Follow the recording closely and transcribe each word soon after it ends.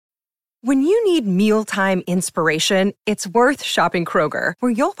When you need mealtime inspiration, it's worth shopping Kroger,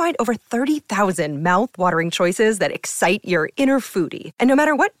 where you'll find over 30,000 mouth-watering choices that excite your inner foodie. And no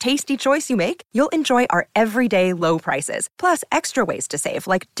matter what tasty choice you make, you'll enjoy our everyday low prices, plus extra ways to save,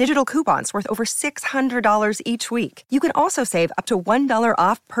 like digital coupons worth over $600 each week. You can also save up to $1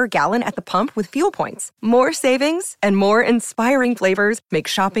 off per gallon at the pump with fuel points. More savings and more inspiring flavors make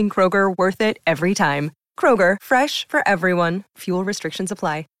shopping Kroger worth it every time. Kroger, fresh for everyone. Fuel restrictions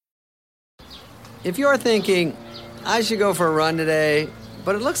apply. If you're thinking, I should go for a run today,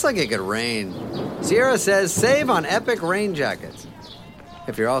 but it looks like it could rain, Sierra says save on epic rain jackets.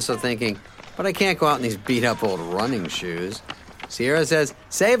 If you're also thinking, but I can't go out in these beat-up old running shoes, Sierra says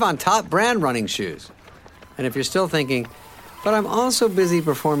save on top brand running shoes. And if you're still thinking, but I'm also busy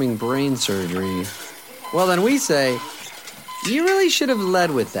performing brain surgery, well then we say, you really should have led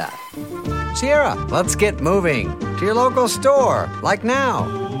with that. Sierra, let's get moving to your local store, like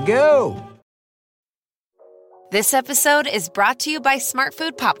now. Go! This episode is brought to you by Smart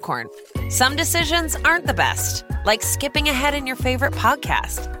Food Popcorn. Some decisions aren't the best, like skipping ahead in your favorite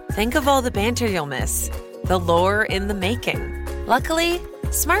podcast. Think of all the banter you'll miss, the lore in the making. Luckily,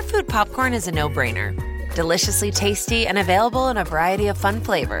 Smart Food Popcorn is a no-brainer. Deliciously tasty and available in a variety of fun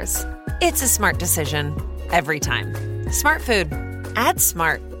flavors. It's a smart decision every time. Smart Food. Add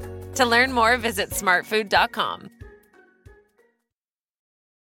smart. To learn more, visit smartfood.com.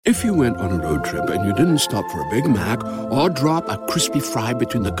 If you went on a road trip and you didn't stop for a Big Mac or drop a crispy fry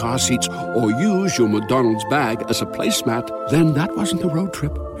between the car seats or use your McDonald's bag as a placemat, then that wasn't a road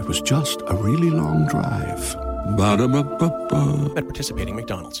trip. It was just a really long drive. Ba-da-ba-ba-ba. At participating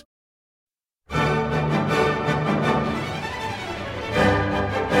McDonald's.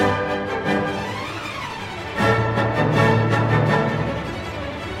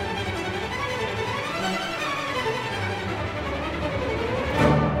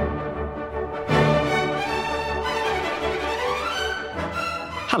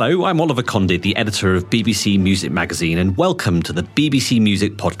 Hello, I'm Oliver Condit, the editor of BBC Music Magazine, and welcome to the BBC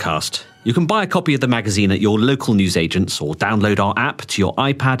Music Podcast. You can buy a copy of the magazine at your local newsagents or download our app to your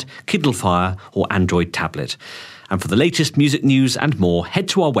iPad, Kindle Fire or Android tablet. And for the latest music news and more, head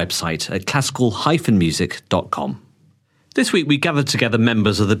to our website at classical-music.com. This week we gathered together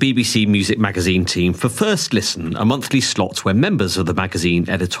members of the BBC Music Magazine team for First Listen, a monthly slot where members of the magazine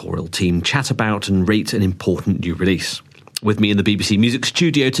editorial team chat about and rate an important new release. With me in the BBC Music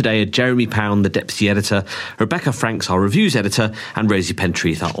studio today are Jeremy Pound, the deputy editor, Rebecca Franks, our reviews editor, and Rosie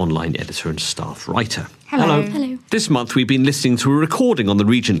Pentreath, our online editor and staff writer. Hello. Hello. This month we've been listening to a recording on the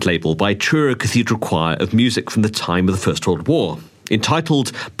Regent label by Truro Cathedral Choir of music from the time of the First World War.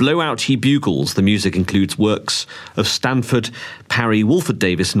 Entitled Blow Out Ye Bugles, the music includes works of Stanford, Parry, Wolford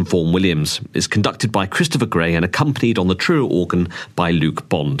Davis and Vaughan Williams. It's conducted by Christopher Gray and accompanied on the Truro organ by Luke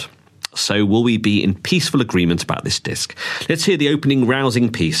Bond. So will we be in peaceful agreement about this disc? Let's hear the opening rousing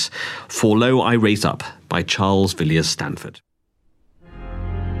piece, For Lo I Raise Up, by Charles Villiers Stanford.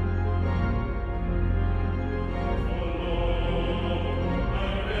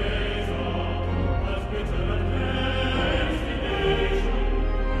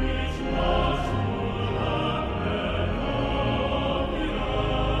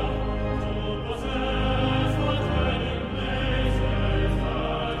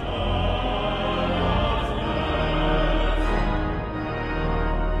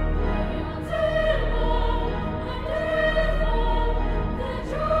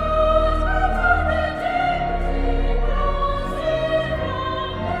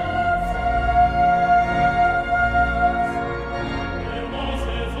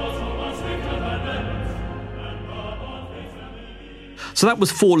 So that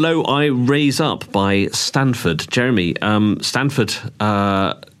was For Lo I Raise Up by Stanford. Jeremy, Stanford,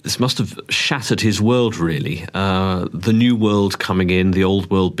 this must have shattered his world, really. The new world coming in, the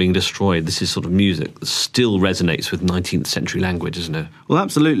old world being destroyed. This is sort of music that still resonates with 19th century language, isn't it? Well,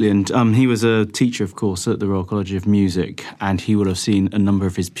 absolutely. And he was a teacher, of course, at the Royal College of Music, and he would have seen a number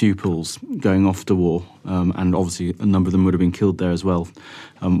of his pupils going off to war, and obviously a number of them would have been killed there as well.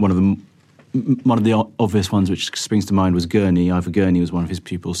 One of the obvious ones which springs to mind was Gurney. Ivor Gurney was one of his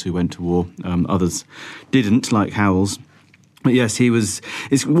pupils who went to war. Others didn't, like Howells. But yes, he was.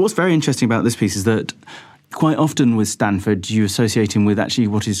 What's very interesting about this piece is that quite often with Stanford, you associate him with actually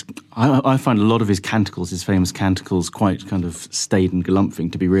what is... I find a lot of his canticles, his famous canticles, quite kind of staid and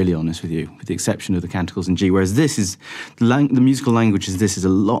galumphing, to be really honest with you, with the exception of the canticles in G, whereas this is... The musical language is a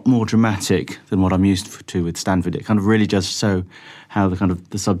lot more dramatic than what I'm used to with Stanford. It kind of really does show how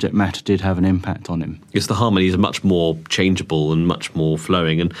the subject matter did have an impact on him. Yes, the harmonies are much more changeable and much more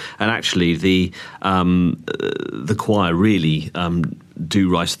flowing, and actually the choir really do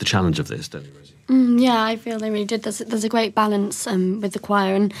rise to the challenge of this, don't they, Rosie? Yeah, I feel they really did. There's a great balance with the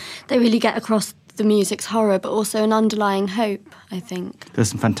choir, and they really get across the music's horror, but also an underlying hope, I think. There's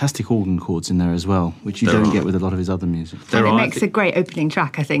some fantastic organ chords in there as well, which you don't get with a lot of his other music. And it makes a great opening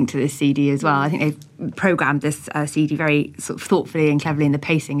track, I think, to this CD as well. I think they've programmed this CD very sort of thoughtfully and cleverly, and the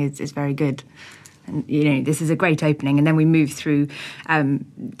pacing is very good. And, this is a great opening. And then we move through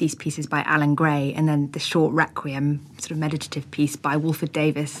these pieces by Alan Gray, and then the short Requiem, sort of meditative piece by Wolford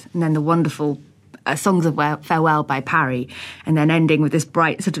Davis, and then the wonderful Songs of Farewell by Parry, and then ending with this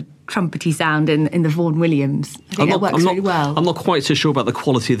bright sort of trumpety sound in the Vaughan Williams. I think that works really well. I'm not quite so sure about the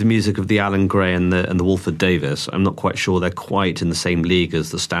quality of the music of the Alan Gray and the Wolford Davis. I'm not quite sure they're quite in the same league as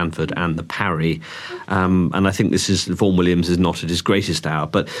the Stanford and the Parry. And I think Vaughan Williams is not at his greatest hour.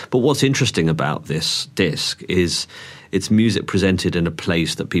 But what's interesting about this disc is it's music presented in a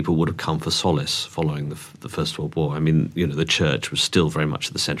place that people would have come for solace following the First World War. I mean, the church was still very much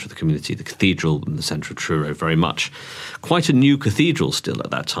at the centre of the community, the cathedral in the centre of Truro very much. Quite a new cathedral still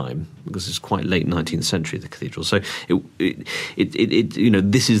at that time, because it's quite late 19th century, the cathedral. So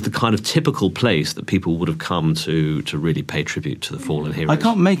this is the kind of typical place that people would have come to really pay tribute to the fallen heroes. I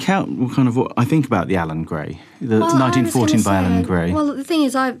can't make out what I think about the Alan Gray, the 1914 by Alan Gray. Well, the thing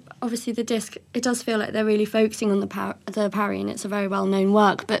is, obviously the disc, it does feel like they're really focusing on the Parry, and it's a very well-known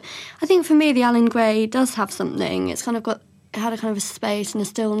work. But I think for me, the Alan Gray does have something. It had a kind of a space and a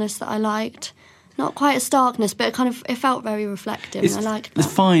stillness that I liked. Not quite a starkness, but it felt very reflective, and I liked that.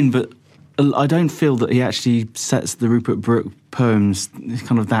 It's fine, but I don't feel that he actually sets the Rupert Brooke poems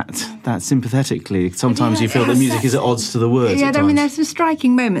kind of that sympathetically. Sometimes you feel the music is at odds to the words. Yeah, I mean, there's some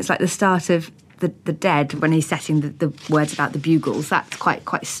striking moments, like the start of the Dead, when he's setting the words about the bugles. That's quite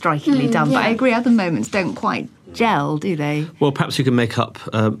strikingly done. Yeah. But I agree, other moments don't quite gel, do they? Well, perhaps you can make up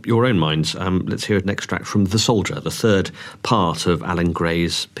your own minds. Let's hear an extract from The Soldier, the third part of Alan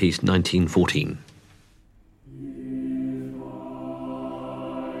Gray's piece 1914.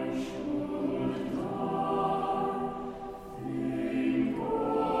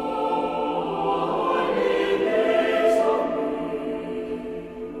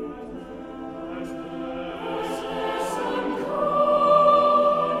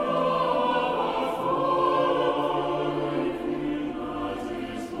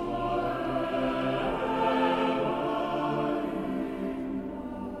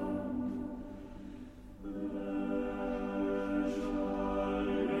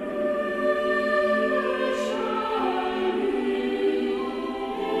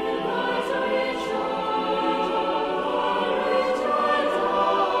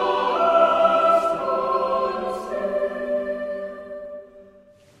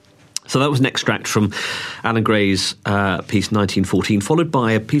 So that was an extract from Alan Gray's piece 1914, followed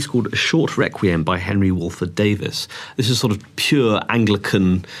by a piece called A Short Requiem by Henry Wolford Davis. This is sort of pure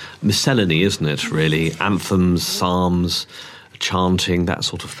Anglican miscellany, isn't it, really? Anthems, psalms, chanting, that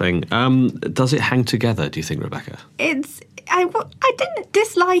sort of thing. Does it hang together, do you think, Rebecca? I didn't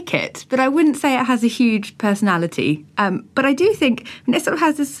dislike it, but I wouldn't say it has a huge personality. But I do think it sort of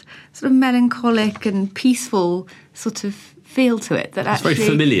has this sort of melancholic and peaceful sort of feel to it. It's very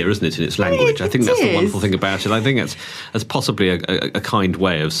familiar, isn't it, in its language? I think that's the wonderful thing about it. I think it's possibly a kind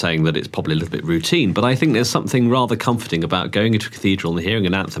way of saying that it's probably a little bit routine, but I think there's something rather comforting about going into a cathedral and hearing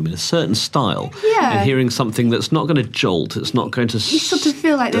an anthem in a certain style, and hearing something that's not going to jolt, it's not going to You sort of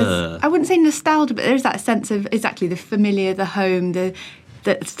feel like there's, I wouldn't say nostalgia, but there's that sense of exactly the familiar, the home,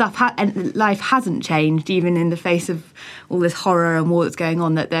 that stuff and life hasn't changed, even in the face of all this horror and war that's going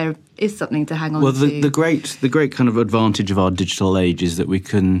on, that there is something to hang on to. Well, the great kind of advantage of our digital age is that we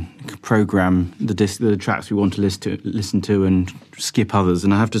can program the tracks we want to listen to and skip others.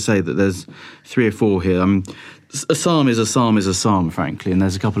 And I have to say that there's 3 or 4 here. A psalm is a psalm is a psalm, frankly, and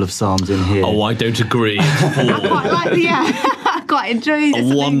there's a couple of psalms in here. Oh, I don't agree. I quite like I quite enjoy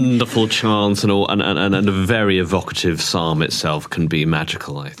this. A wonderful chant and a very evocative psalm itself can be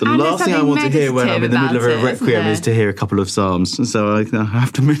magical, I think. The last thing I want to hear when I'm in the middle of a requiem is to hear a couple of psalms. So I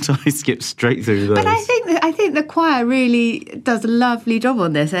have to admit I skip straight through those. But I think the choir really does a lovely job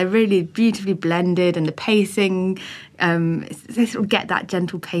on this. They're really beautifully blended, and the pacing, they sort of get that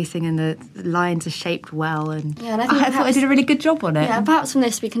gentle pacing, and the lines are shaped well. And I thought they did a really good job on it. Yeah, perhaps from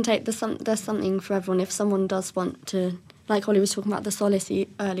this we can take there's something for everyone if someone does want to like Ollie was talking about the solace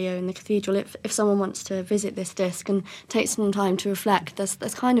earlier in the cathedral, if someone wants to visit this disc and take some time to reflect, there's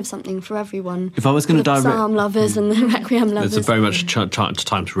kind of something for everyone. If I was going to the psalm lovers and the requiem lovers. There's a very much time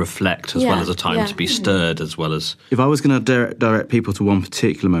to reflect as well as a time to be stirred as well as... If I was going to direct people to one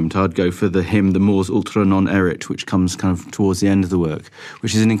particular moment, I'd go for the hymn, the Mors Ultra Non Erit, which comes kind of towards the end of the work,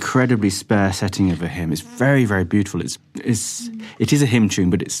 which is an incredibly spare setting of a hymn. It's very, very beautiful. It is a hymn tune,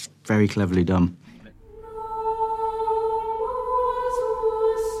 but it's very cleverly done.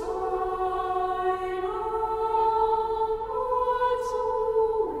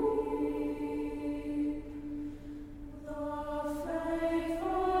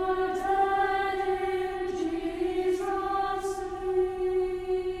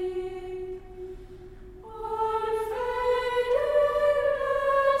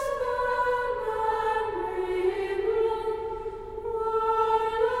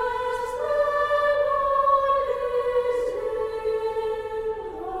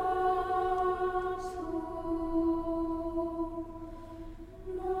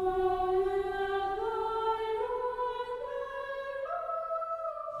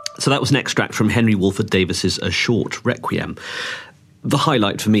 So that was an extract from Henry Walford Davis's A Short Requiem. The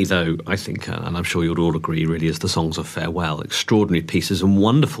highlight for me, though, I think, and I'm sure you'll all agree, really is the songs of farewell. Extraordinary pieces, and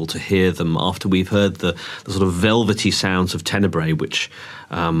wonderful to hear them after we've heard the sort of velvety sounds of Tenebrae, which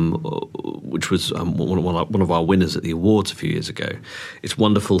was one of our winners at the awards a few years ago. It's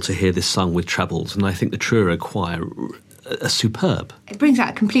wonderful to hear this sung with trebles, and I think the Truro Choir are superb. It brings out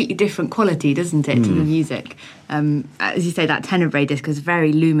a completely different quality, doesn't it, to the music? As you say, that Tenebrae disc is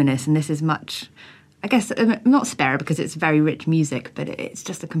very luminous, and this is much, I guess, not spare because it's very rich music, but it's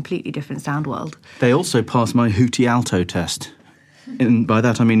just a completely different sound world. They also passed my hooty alto test. And by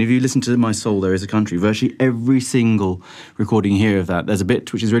that I mean, if you listen to My Soul, There Is a Country, virtually every single recording here of that, there's a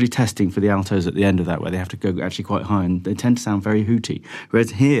bit which is really testing for the altos at the end of that, where they have to go actually quite high, and they tend to sound very hooty.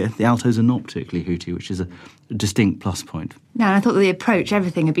 Whereas here, the altos are not particularly hooty, which is a distinct plus point. No, and I thought that the approach,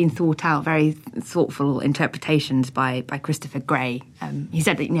 everything had been thought out, very thoughtful interpretations by Christopher Gray. He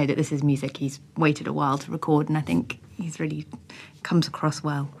said that, that this is music he's waited a while to record, and I think he's really comes across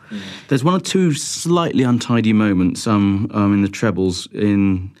well. There's one or two slightly untidy moments in the trebles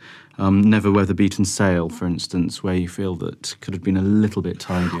in Never Weather Beaten Sail, for instance, where you feel that could have been a little bit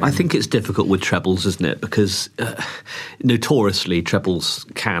tidier. I think it's difficult with trebles, isn't it? Because notoriously trebles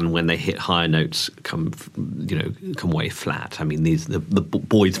can, when they hit higher notes, come way flat. I mean, the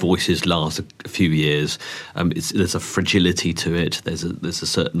boys' voices last a few years. There's a fragility to it. There's a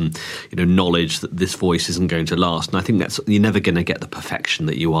certain knowledge that this voice isn't going to last, and I think you're never going to get the perfection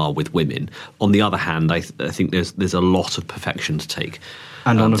that you are with women. On the other hand, I think there's a lot of perfection to take.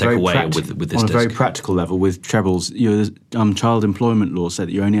 And on a very very practical level, with trebles, your child employment law said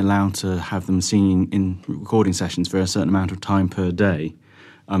that you're only allowed to have them singing in recording sessions for a certain amount of time per day.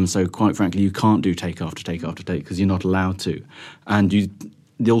 So quite frankly, you can't do take after take after take because you're not allowed to. And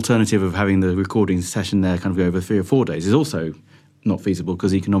the alternative of having the recording session there kind of go over 3 or 4 days is also not feasible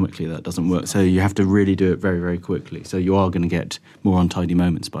because economically that doesn't work. So you have to really do it very, very quickly. So you are going to get more untidy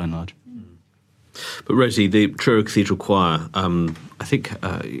moments by and large. But Rosie, the Truro Cathedral Choir, I think,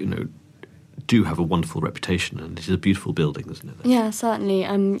 do have a wonderful reputation, and it is a beautiful building, isn't it? Yeah, certainly.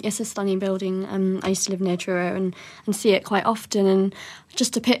 It's a stunning building. I used to live near Truro and see it quite often, and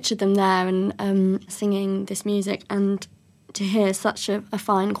just to picture them there and singing this music and to hear such a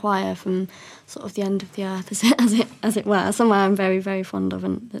fine choir from sort of the end of the earth, as it were, somewhere I'm very, very fond of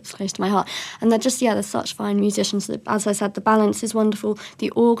and that's close to my heart. And they're just, they're such fine musicians. As I said, the balance is wonderful. The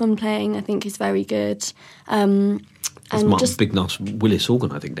organ playing, I think, is very good. It's Martin Bignard's Willis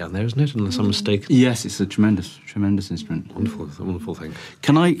organ, I think, down there, isn't it? Unless I'm mistaken. Yes, it's a tremendous instrument. Wonderful, it's a wonderful thing.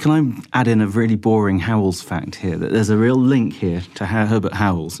 Can I add in a really boring Howells fact here? That there's a real link here to Herbert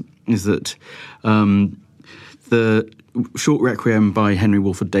Howells. Is that the short requiem by Henry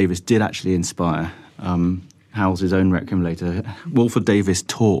Walford Davis did actually inspire Howells' own requiem later. Walford Davis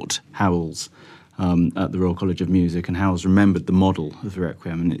taught Howells at the Royal College of Music, and Howells remembered the model of the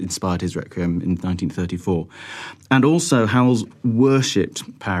requiem, and it inspired his requiem in 1934. And also Howells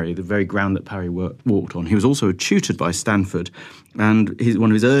worshipped Parry, the very ground that Parry walked on. He was also tutored by Stanford, and one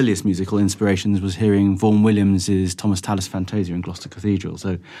of his earliest musical inspirations was hearing Vaughan Williams' Thomas Tallis Fantasia in Gloucester Cathedral.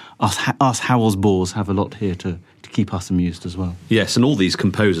 So us Howells bores have a lot here to keep us amused as well. Yes, and all these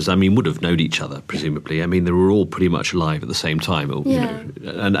composers, I mean, would have known each other, presumably. I mean, they were all pretty much alive at the same time. Yeah.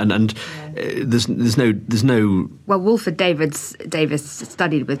 There's no. Well, Wolford Davis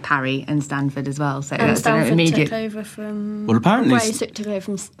studied with Parry and Stanford as well, so And that's an Stanford immediate. took over from... Well, apparently Gray took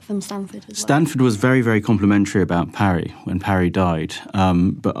over from Stanford as well. Stanford was very, very complimentary about Parry when Parry died,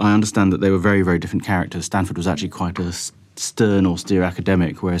 but I understand that they were very, very different characters. Stanford was actually quite a stern, austere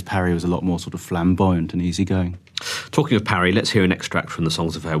academic, whereas Parry was a lot more sort of flamboyant and easygoing. Talking of Parry, let's hear an extract from the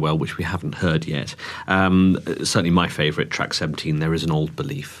Songs of Farewell, which we haven't heard yet. Certainly my favourite, track 17, There Is an Old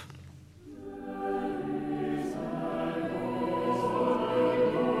Belief.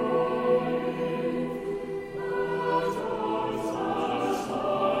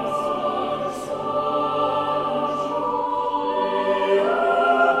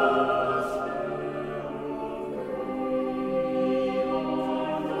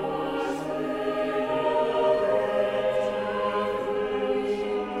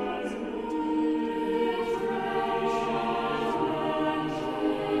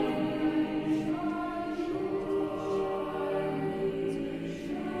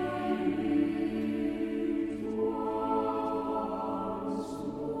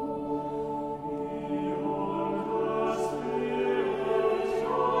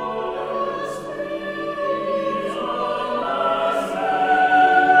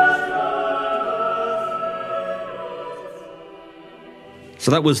 So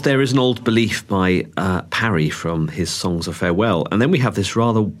that was There Is an Old Belief by Parry from his Songs of Farewell. And then we have this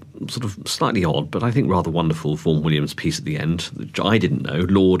rather sort of slightly odd, but I think rather wonderful Vaughan Williams piece at the end, which I didn't know,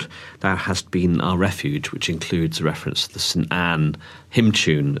 Lord, Thou Hast Been Our Refuge, which includes a reference to the St. Anne hymn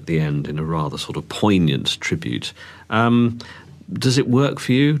tune at the end in a rather sort of poignant tribute. Does it work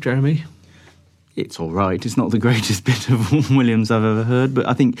for you, Jeremy? It's all right. It's not the greatest bit of Vaughan Williams I've ever heard, but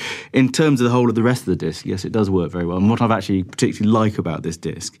I think in terms of the whole of the rest of the disc, yes, it does work very well. And what I've actually particularly like about this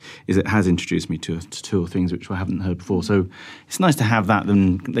disc is it has introduced me to two things which I haven't heard before. So it's nice to have that.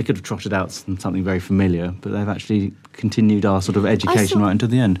 Then they could have trotted out something very familiar, but they've actually continued our sort of education right until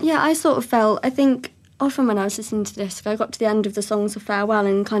the end. Yeah, I sort of felt, I think often when I was listening to the disc, I got to the end of the Songs of Farewell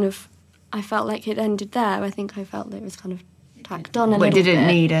and kind of, I felt like it ended there. I think I felt it was kind of tacked on a little bit. But didn't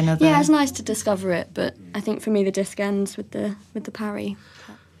need another. Yeah, it's nice to discover it, but I think for me the disc ends with the Parry.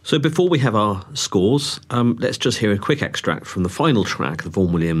 So before we have our scores, let's just hear a quick extract from the final track, the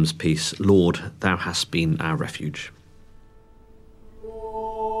Vaughan Williams piece, Lord, Thou Hast Been Our Refuge.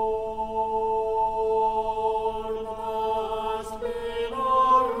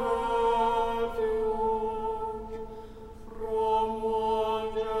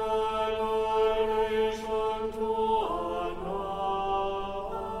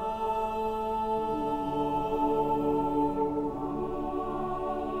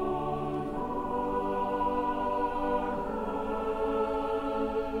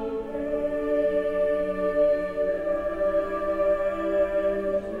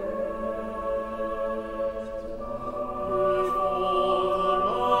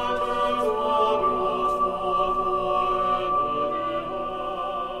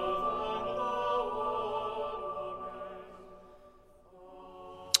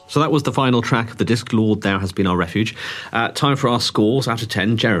 So that was the final track of the disc, Lord, Thou Hast Been Our Refuge. Time for our scores out of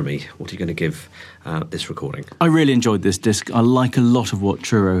 10. Jeremy, what are you going to give this recording? I really enjoyed this disc. I like a lot of what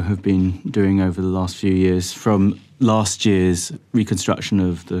Truro have been doing over the last few years, from last year's reconstruction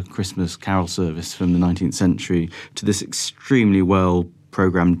of the Christmas carol service from the 19th century to this extremely well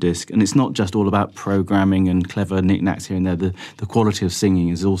programmed disc. And it's not just all about programming and clever knickknacks here and there. The quality of singing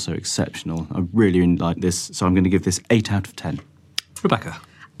is also exceptional. I really like this, so I'm going to give this 8 out of 10. Rebecca?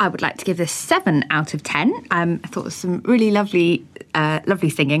 I would like to give this 7 out of 10. I thought it was some really lovely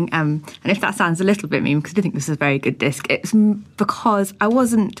singing. And if that sounds a little bit mean, because I think this is a very good disc, it's because I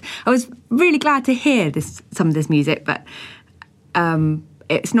was really glad to hear some of this music, but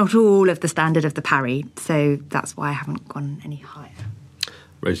it's not all of the standard of the Parry, so that's why I haven't gone any higher.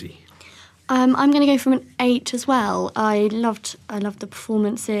 Rosie? I'm going to go from an 8 as well. I loved the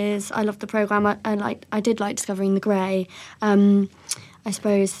performances. I loved the programme. I did like discovering the Grey. I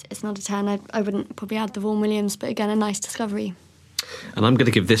suppose it's not a 10. I wouldn't probably add the Vaughan Williams, but again, a nice discovery. And I'm going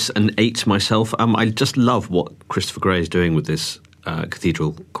to give this an 8 myself. I just love what Christopher Gray is doing with this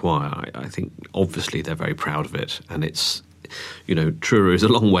cathedral choir. I think obviously they're very proud of it, and it's, Truro is a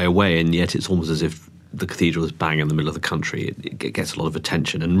long way away, and yet it's almost as if the cathedral is bang in the middle of the country. It gets a lot of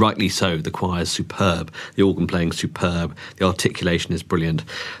attention, and rightly so. The choir is superb, the organ playing superb, the articulation is brilliant.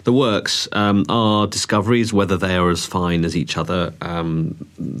 The works are discoveries. Whether they are as fine as each other,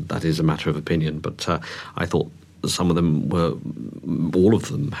 that is a matter of opinion, but I thought some of them were, all of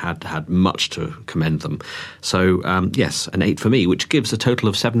them had much to commend them. So, yes, an 8 for me, which gives a total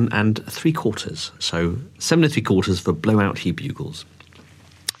of 7 3/4. So 7 3/4 for Blowout He Bugles.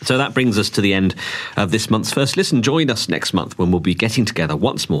 So that brings us to the end of this month's First Listen. Join us next month when we'll be getting together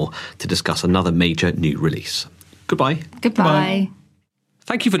once more to discuss another major new release. Goodbye. Goodbye.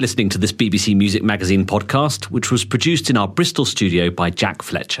 Thank you for listening to this BBC Music Magazine podcast, which was produced in our Bristol studio by Jack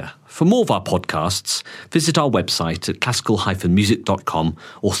Fletcher. For more of our podcasts, visit our website at classical-music.com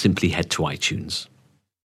or simply head to iTunes.